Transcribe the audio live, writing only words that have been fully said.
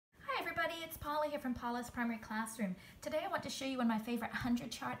Paula here from Paula's Primary Classroom. Today I want to show you one of my favorite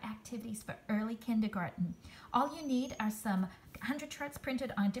 100 chart activities for early kindergarten. All you need are some 100 charts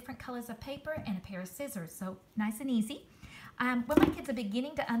printed on different colors of paper and a pair of scissors, so nice and easy. When my kids are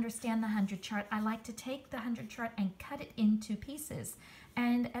beginning to understand the 100 chart, I like to take the 100 chart and cut it into pieces.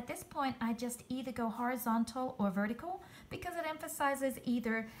 And at this point, I just either go horizontal or vertical because it emphasizes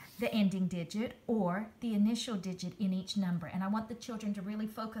either the ending digit or the initial digit in each number. And I want the children to really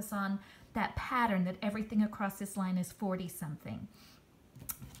focus on that pattern that everything across this line is 40-something.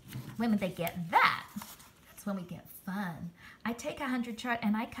 When they get that, that's when we get fun. I take a 100 chart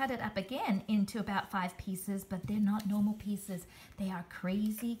and I cut it up again into about 5 pieces, but they're not normal pieces. They are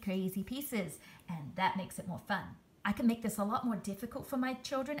crazy, crazy pieces, and that makes it more fun. I can make this a lot more difficult for my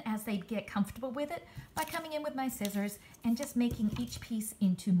children as they get comfortable with it by coming in with my scissors and just making each piece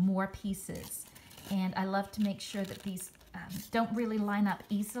into more pieces. And I love to make sure that these don't really line up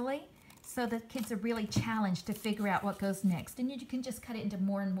easily, so the kids are really challenged to figure out what goes next. And you can just cut it into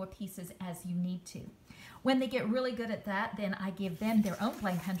more and more pieces as you need to. When they get really good at that, then I give them their own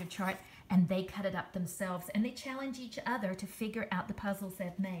blank 100 chart and they cut it up themselves and they challenge each other to figure out the puzzles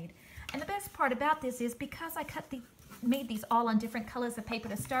they've made. And the best part about this is because I made these all on different colors of paper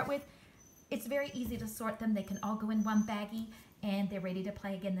to start with, it's very easy to sort them. They can all go in one baggie and they're ready to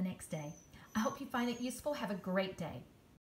play again the next day. I hope you find it useful. Have a great day.